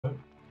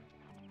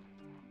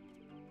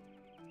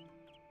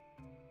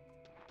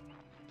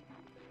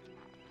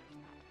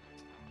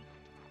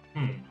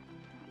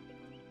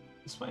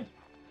This way?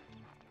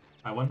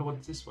 I wonder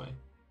what's this way.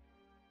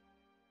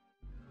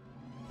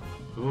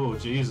 Oh,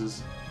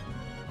 Jesus.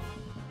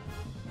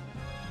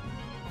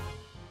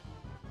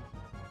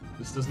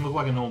 This doesn't look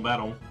like a normal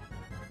battle.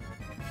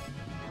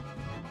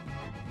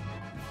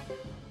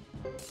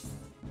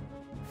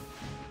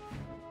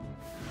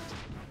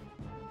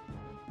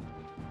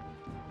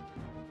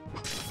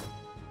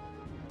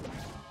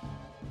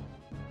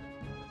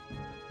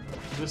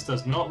 This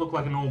does not look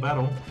like a normal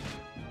battle.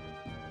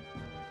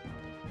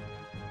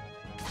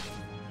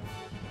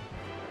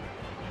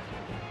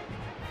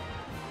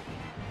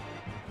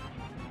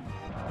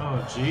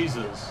 Oh,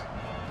 Jesus.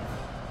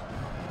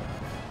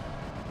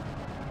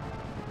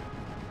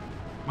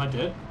 Am I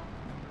dead?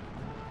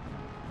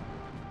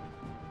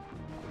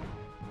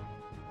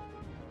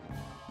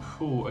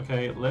 Cool,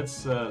 okay, let's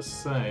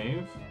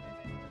save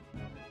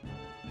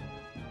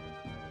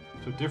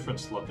to a different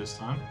slot this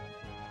time.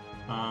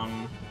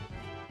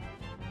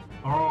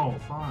 Oh,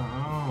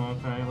 fine. Oh,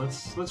 okay.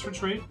 Let's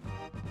retreat.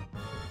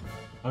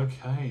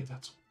 Okay,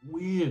 that's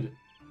weird.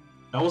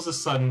 That was a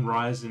sudden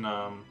rise in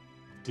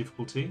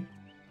difficulty.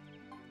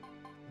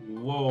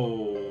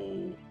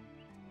 Whoa.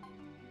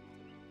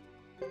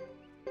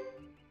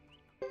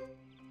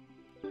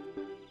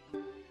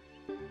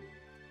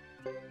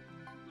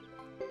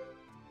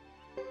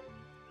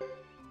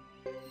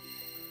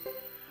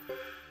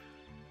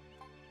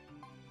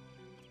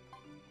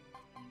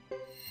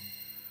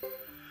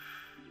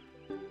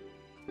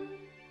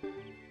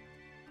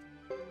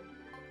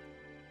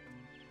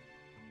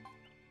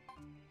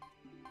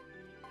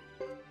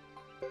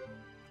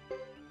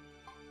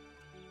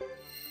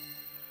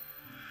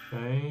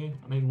 Okay,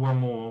 I need one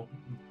more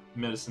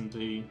medicine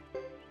D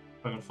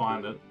if I can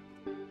find it.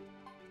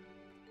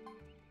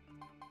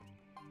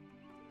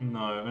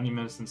 No, only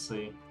medicine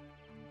C.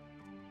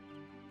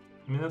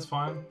 I mean, that's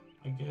fine,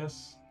 I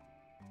guess.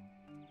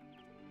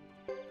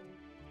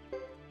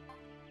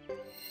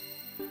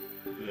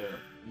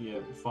 Yeah,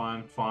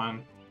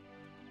 fine.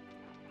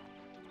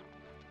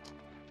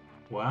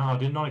 Wow, I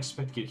did not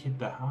expect to get hit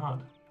that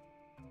hard.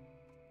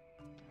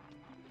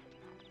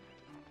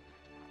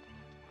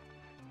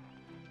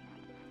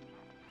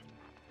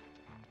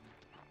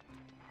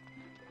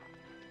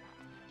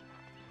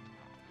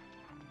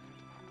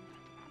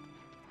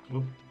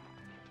 Oop.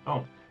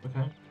 Oh,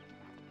 okay.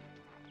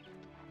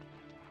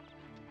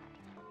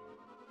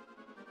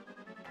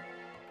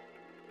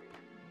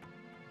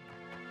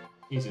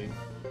 Easy.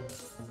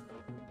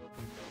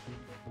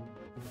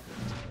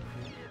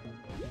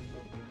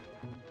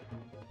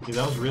 Yeah,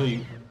 that was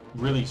really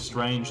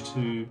strange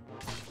to...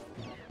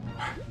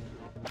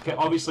 Okay,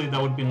 obviously that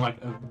would have been like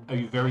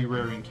a very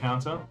rare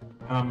encounter,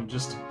 and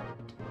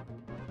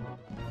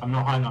I'm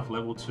not high enough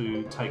level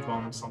to take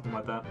on something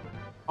like that.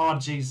 Oh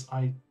jeez,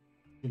 I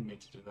didn't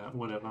need to do that,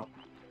 whatever.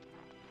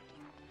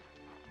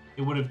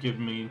 It would have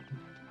given me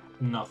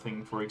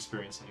nothing for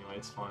experience anyway,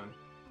 it's fine.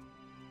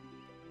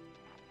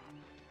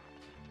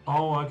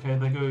 Oh, okay,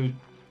 they go...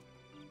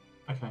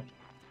 Okay.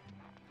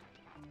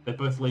 They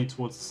both lead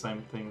towards the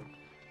same thing.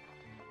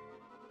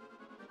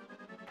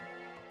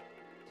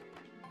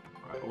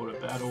 Alright, order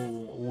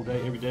battle, all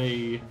day, every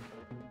day.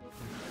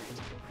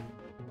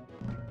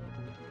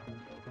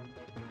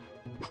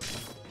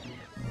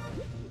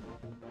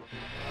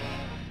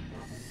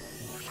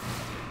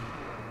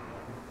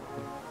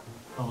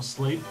 Oh,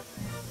 sleep.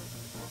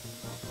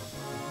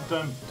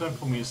 Don't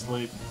put me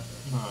asleep.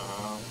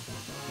 No.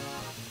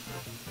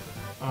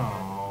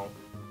 Oh.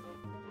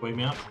 Wake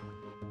me up.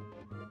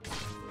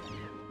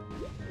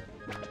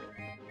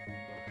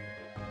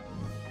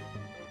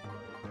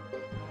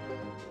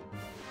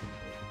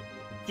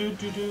 Do.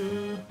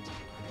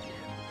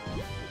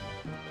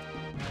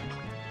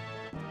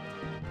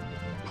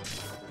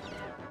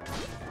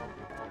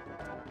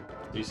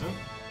 Decent.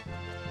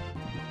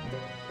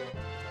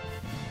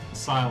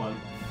 Silent.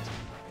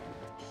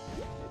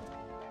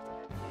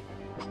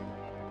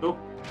 Oh.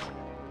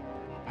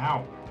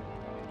 Ow.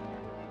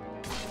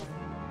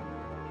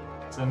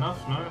 Is that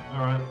enough? No?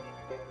 Alright.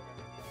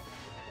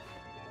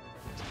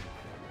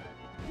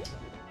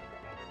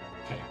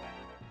 Okay.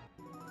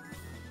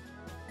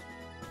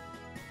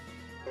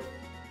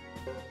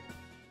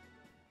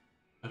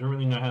 I don't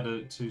really know how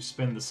to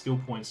spend the skill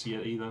points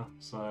yet either,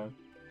 so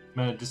I'm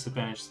at a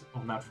disadvantage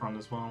on that front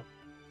as well.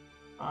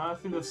 I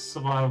think that's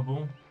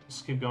survivable.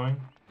 Just keep going.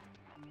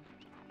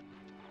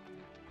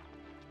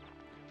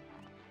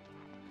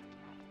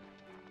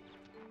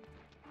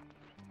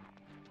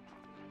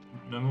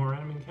 No more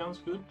random encounters,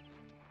 good.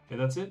 Okay,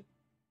 that's it.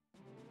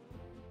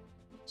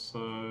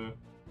 So,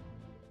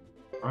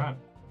 alright.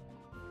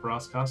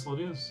 Brass Castle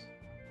it is.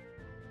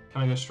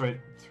 Can I go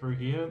straight through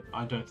here?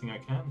 I don't think I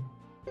can.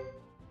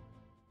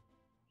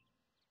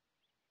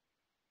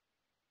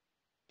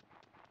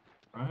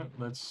 Alright,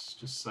 let's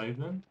just save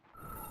then.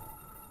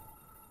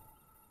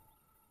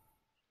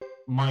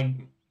 My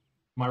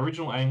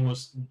original aim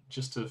was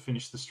just to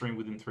finish the stream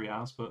within 3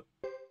 hours, but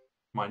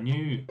my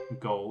new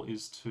goal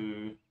is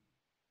to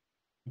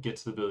get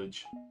to the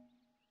village.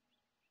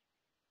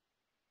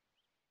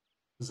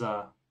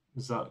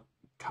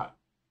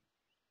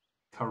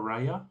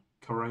 Karaya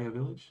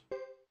village.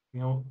 You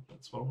know,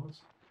 that's what it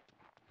was.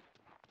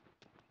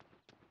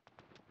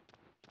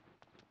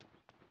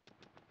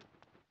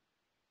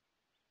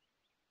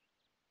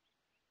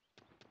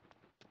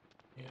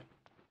 Yeah.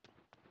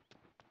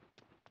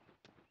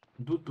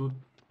 Doot doot.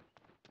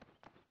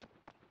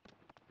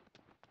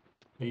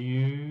 Are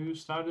you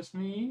Stardust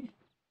Me?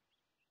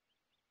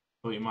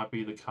 Well, you might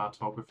be the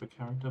cartographer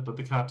character, but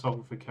the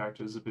cartographer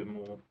character is a bit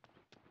more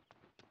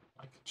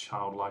like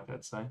childlike,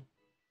 I'd say.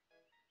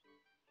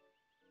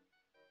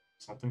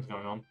 Something's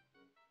going on.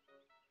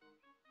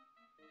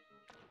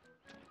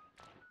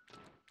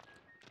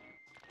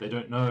 They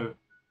don't know.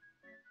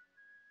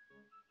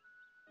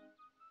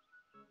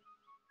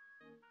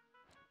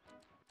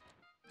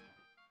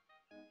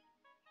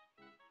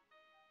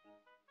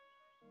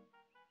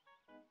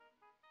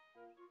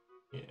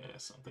 Yeah,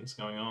 something's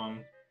going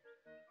on.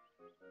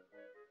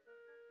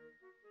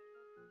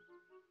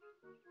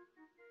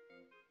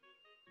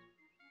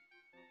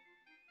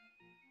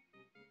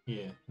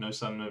 Yeah, no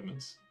sudden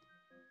movements.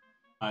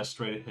 Eyes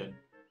straight ahead.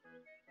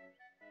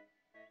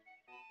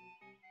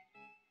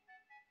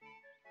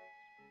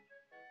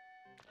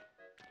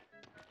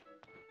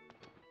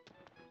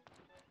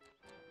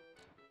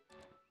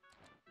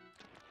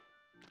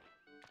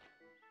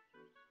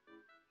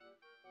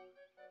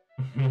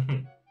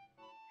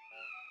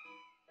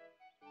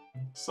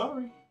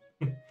 Sorry.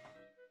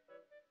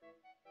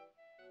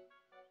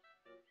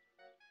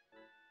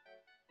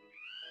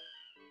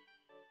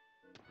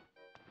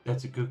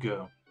 That's a good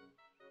girl.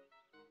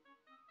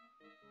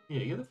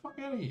 Yeah, get the fuck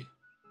out of here.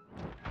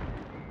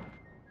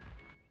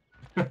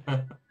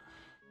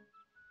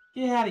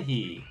 Get out of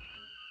here.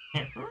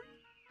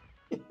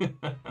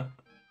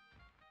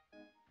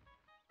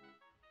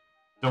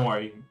 Don't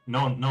worry,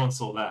 no one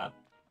saw that.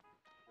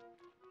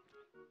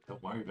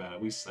 Don't worry about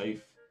it, we're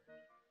safe.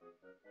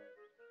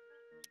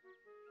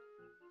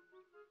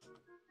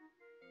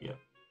 Yep.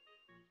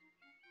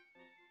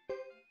 Yeah,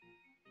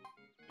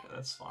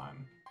 that's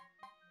fine.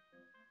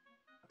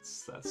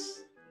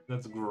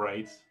 That's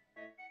great.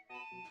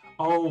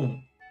 Oh,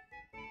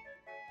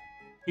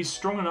 he's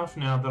strong enough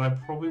now that I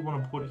probably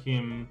want to put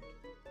him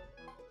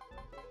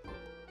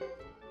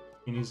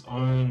in his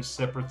own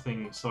separate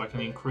thing so I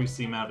can increase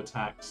the amount of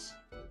attacks.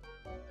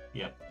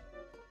 Yep.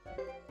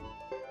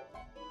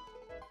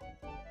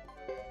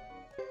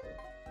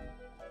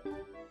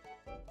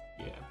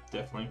 Yeah,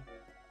 definitely.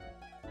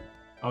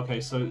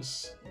 Okay, so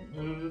it's...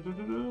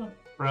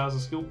 browse the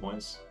skill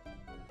points.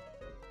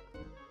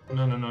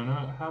 No.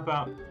 How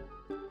about...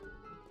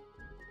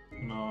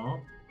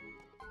 No.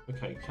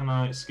 Okay, can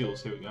I...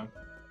 Skills, here we go.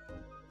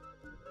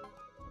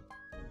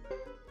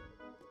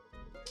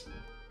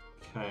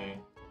 Okay.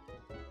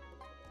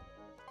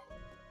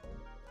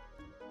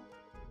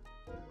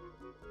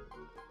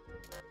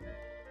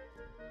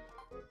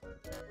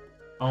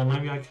 Oh,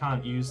 maybe I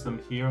can't use them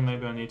here,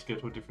 maybe I need to go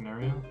to a different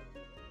area.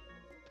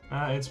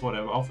 It's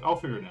whatever, I'll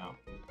figure it out.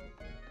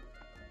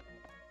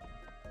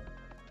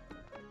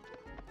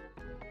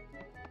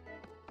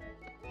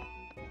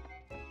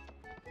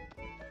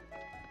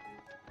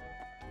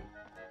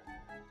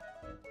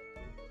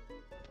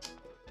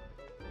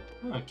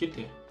 Ah,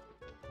 kitty.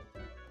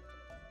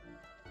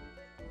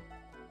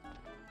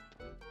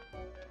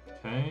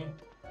 Okay.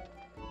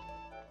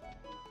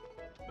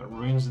 Got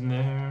runes in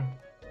there.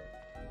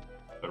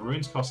 But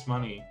runes cost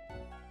money.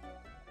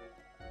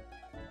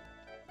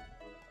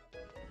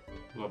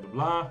 Blah blah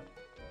blah.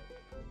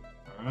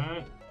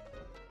 Alright.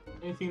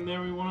 Anything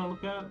there we want to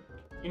look at?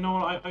 You know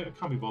what, I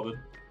can't be bothered.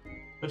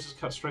 Let's just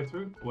cut straight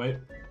through. Wait,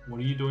 what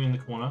are you doing in the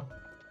corner?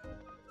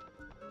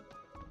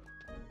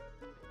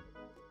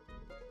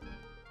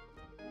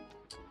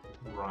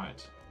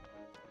 Right.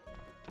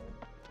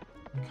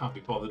 I can't be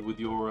bothered with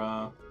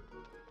your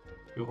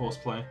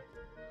horseplay.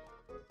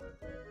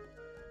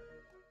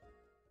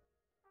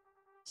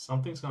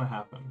 Something's gonna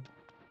happen.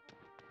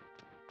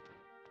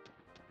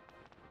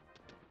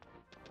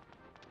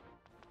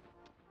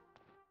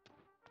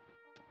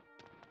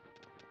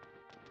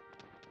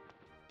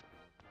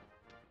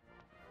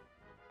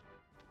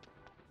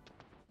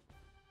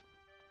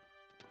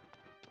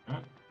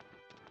 Alright.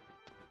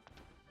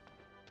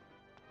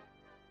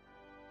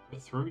 We're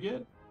through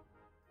yet?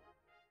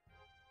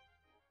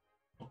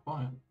 Not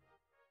quite.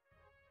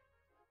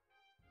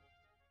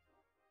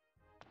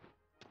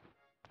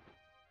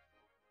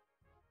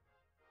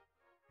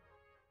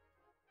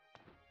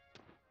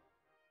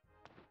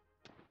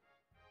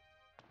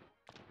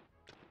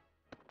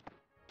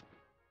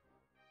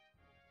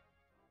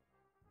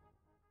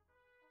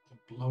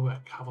 Blow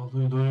at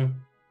Cavalulu.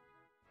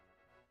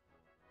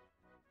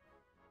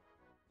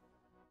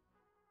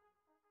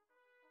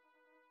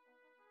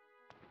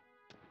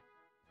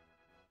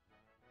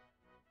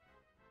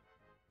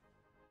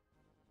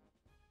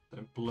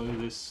 Don't blow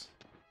this.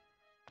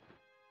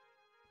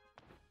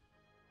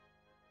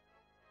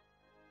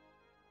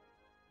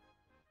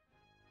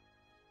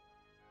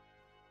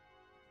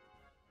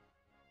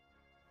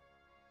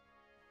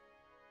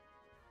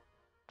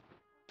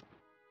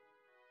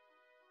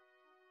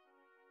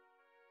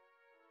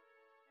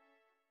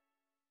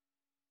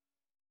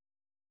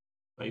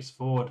 Face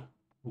forward.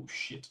 Oh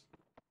shit.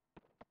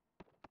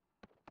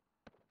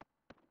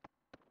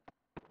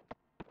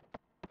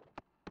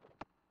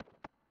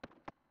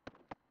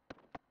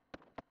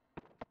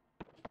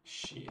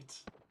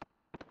 Shit.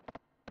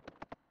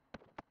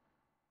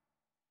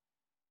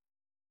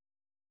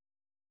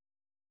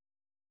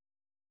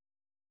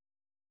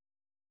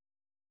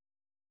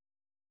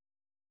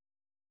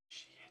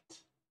 Shit.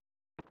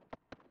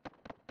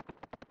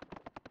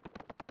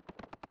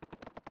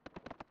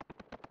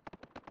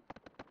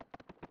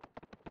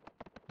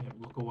 Yeah,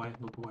 look away,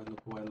 look away,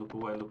 look away, look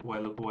away, look away,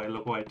 look away,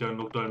 look away. Don't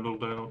look, don't look,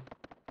 don't look.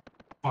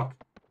 Fuck.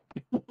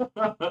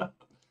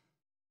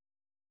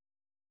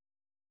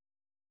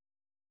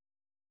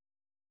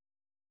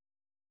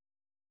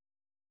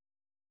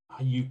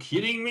 Are you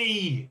kidding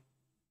me?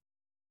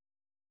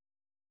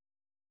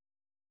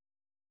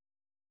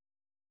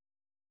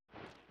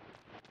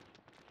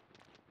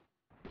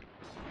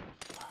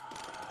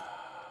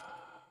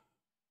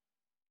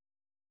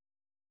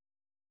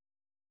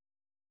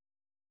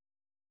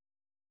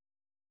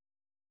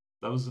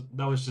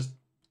 That was just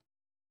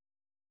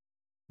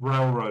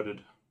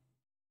railroaded.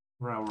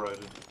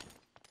 Railroaded.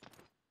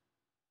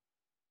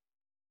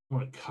 I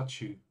want to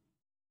cut you.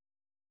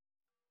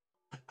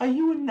 Are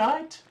you a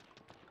knight?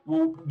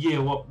 Well, yeah,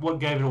 what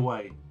gave it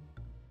away?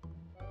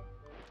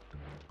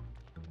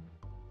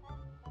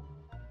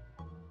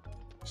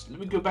 Just let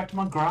me go back to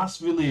my grass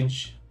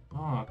village.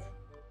 Fuck.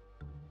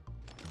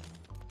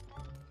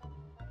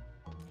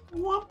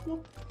 Whoop,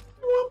 whoop,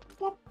 whoop,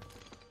 whoop,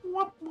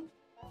 whoop, whoop.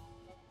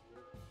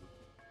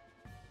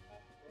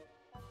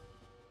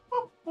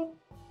 Whoop, whoop.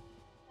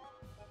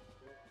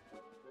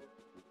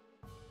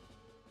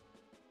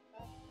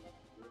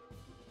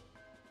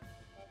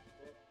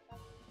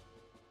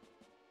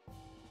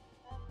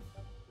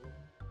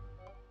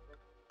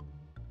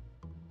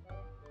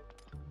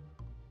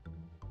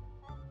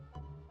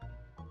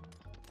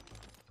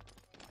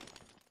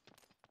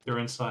 They're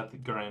inside the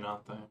grain,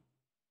 aren't they?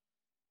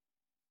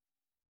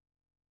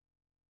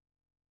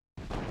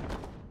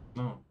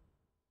 No.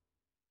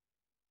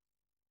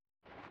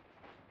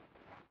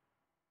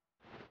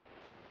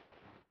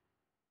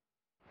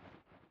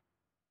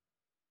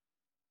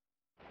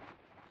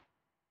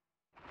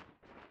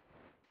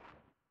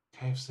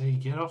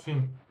 KFC, get off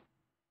him.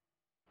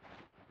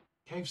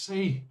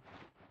 KFC.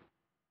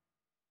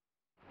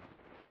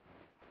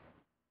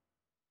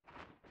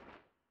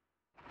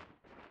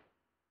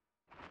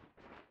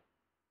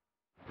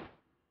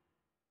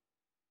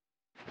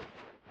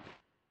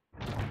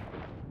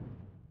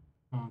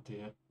 Oh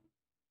dear.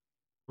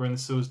 We're in the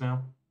sewers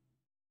now.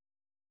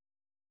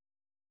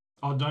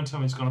 Oh, don't tell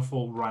me it's gonna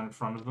fall right in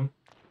front of them.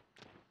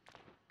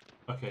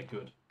 Okay,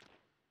 good.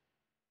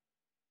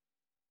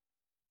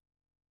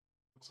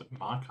 Looks like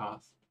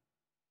Markarth.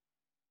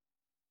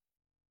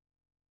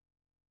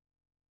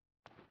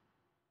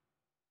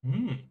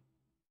 Hmm.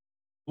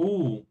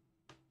 Ooh.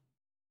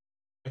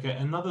 Okay,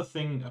 another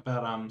thing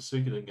about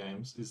Suikoden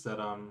games is that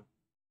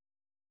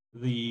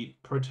the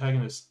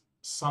protagonist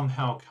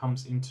somehow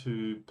comes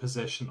into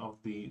possession of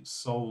the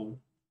soul.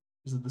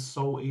 Is it the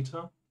Soul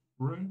Eater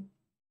rune?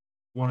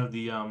 One of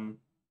the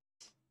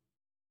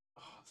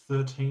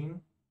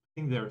 13. I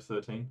think there are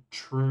 13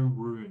 true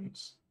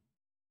runes,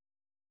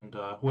 and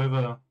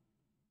whoever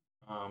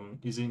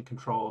is in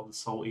control of the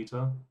Soul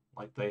Eater,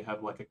 like they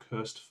have like a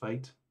cursed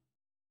fate.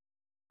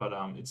 But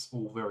it's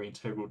all very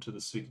integral to the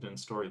Suikoden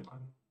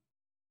storyline.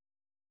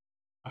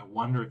 I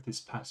wonder if this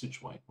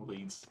passageway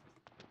leads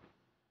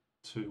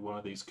to one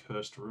of these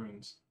cursed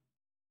runes.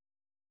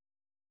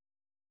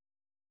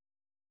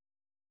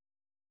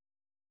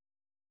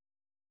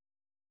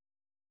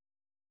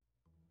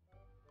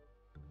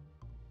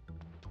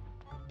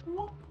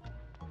 Whoop,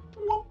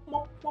 whoop,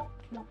 whoop, whoop,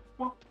 whoop,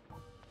 whoop,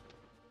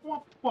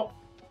 whoop, whoop.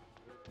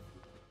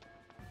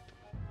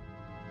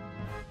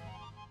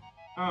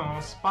 Oh,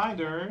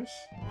 spiders.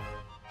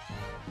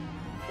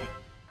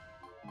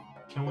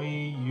 Can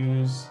we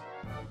use...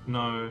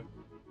 No.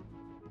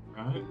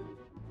 Right?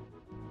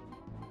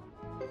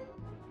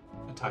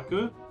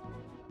 Attaku?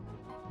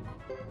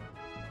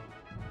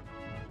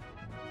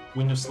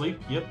 Wind of Sleep?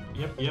 Yep,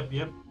 yep, yep,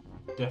 yep.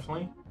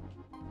 Definitely.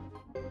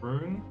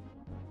 Rune?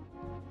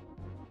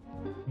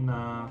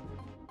 Nah.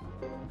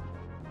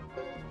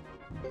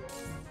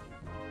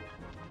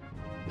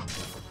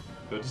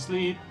 Go to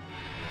sleep.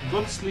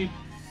 Go to sleep.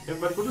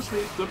 Everybody go to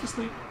sleep. Go to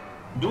sleep.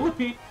 Do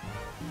repeat.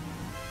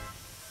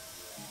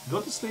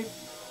 Go to sleep.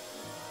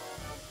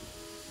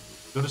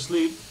 Go to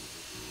sleep.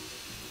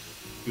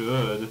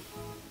 Good.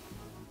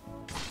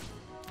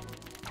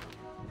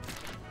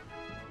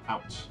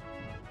 Ouch.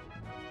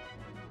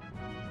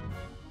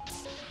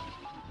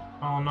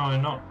 Oh no,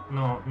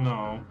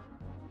 no.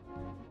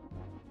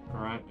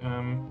 Alright,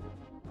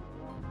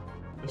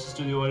 let's just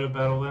do the order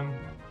battle then.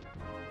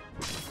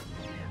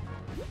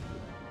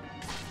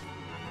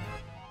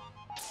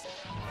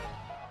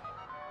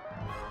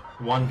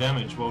 One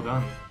damage, well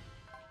done.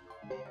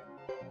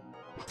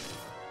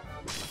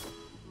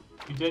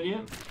 You dead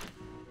yet?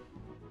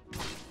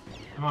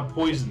 Am I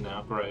poisoned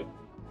now? Great.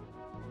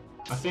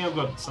 I think I've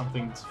got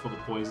something for the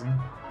poison.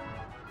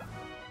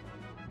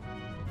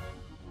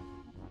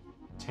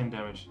 10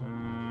 damage.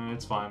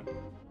 It's fine.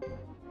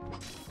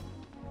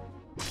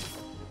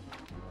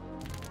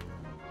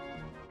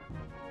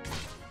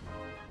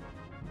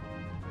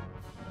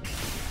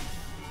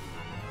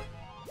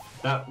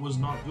 That was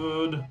not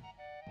good.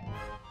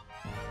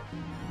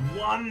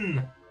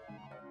 1!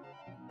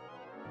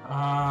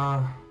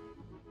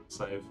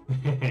 Save.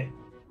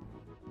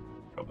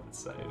 Probably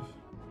save.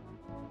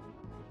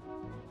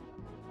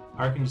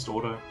 I reckon just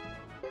auto.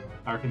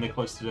 I reckon they're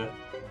close to death.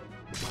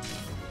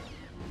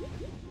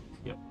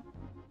 Yep.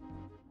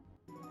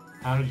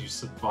 How did you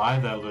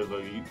survive that,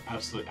 Lulu, you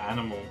absolute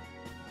animal?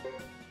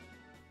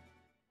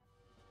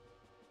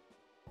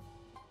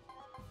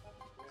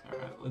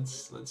 Alright,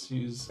 let's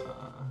use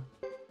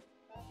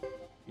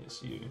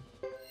yes, you.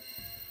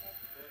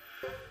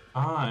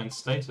 Ah, and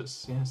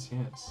status, yes,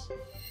 yes.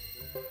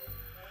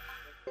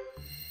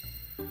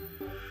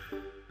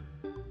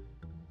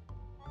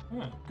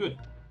 Yeah, good.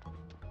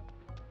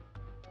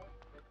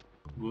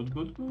 Good,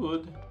 good,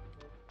 good.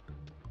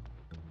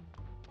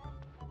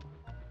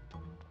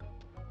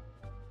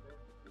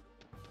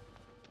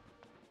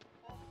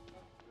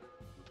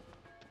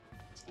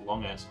 It's a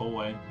long ass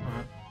hallway.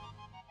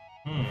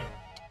 Alright.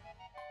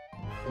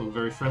 Look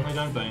very friendly,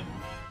 don't they?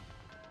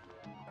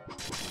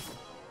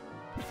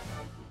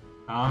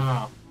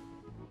 Ah.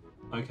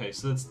 Okay,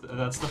 so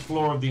that's the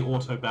flaw of the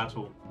auto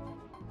battle.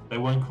 They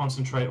won't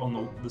concentrate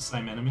on the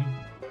same enemy.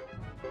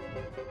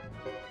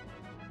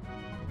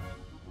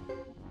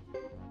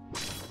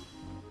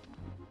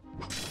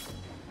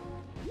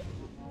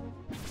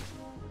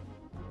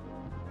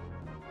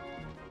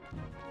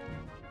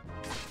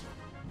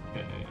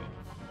 Okay.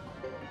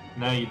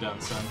 Now you're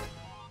done, son.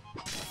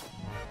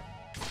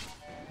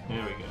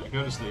 There we go.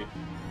 Go to sleep.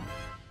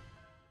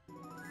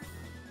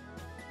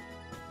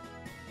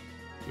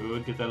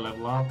 Good, get that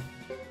level up.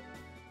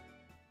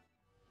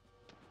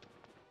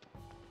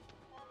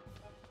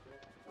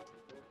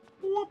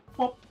 Whoop,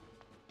 whoop.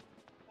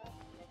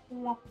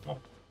 Whoop,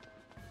 whoop.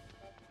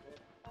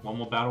 One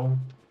more battle.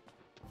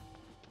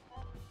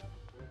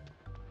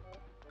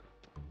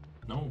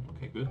 No,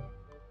 okay, good.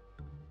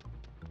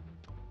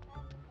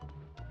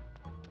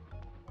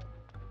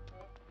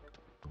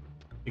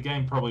 The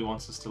game probably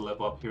wants us to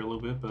level up here a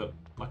little bit, but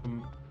like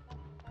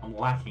I'm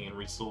lacking in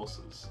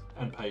resources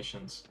and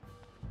patience.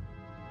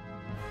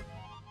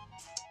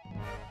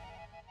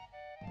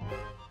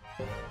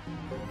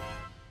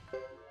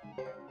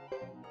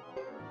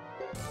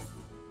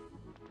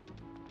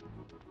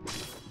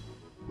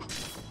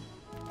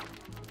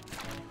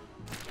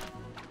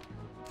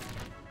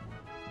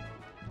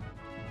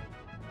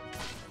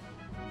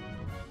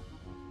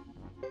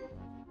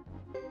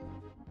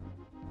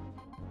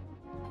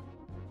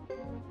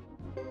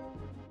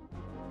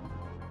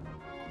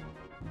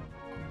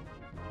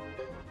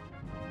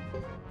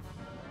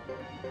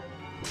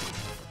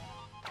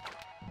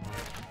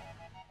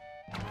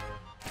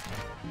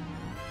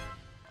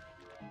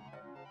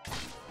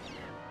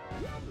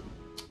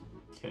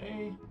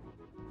 Okay.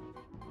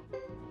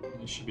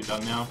 This should be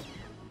done now.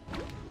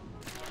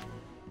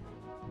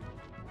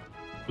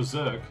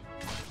 Berserk.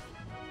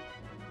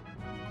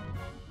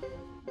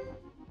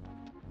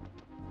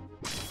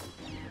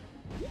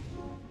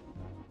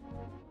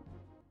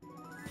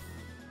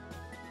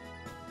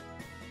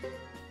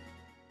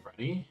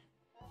 Ready?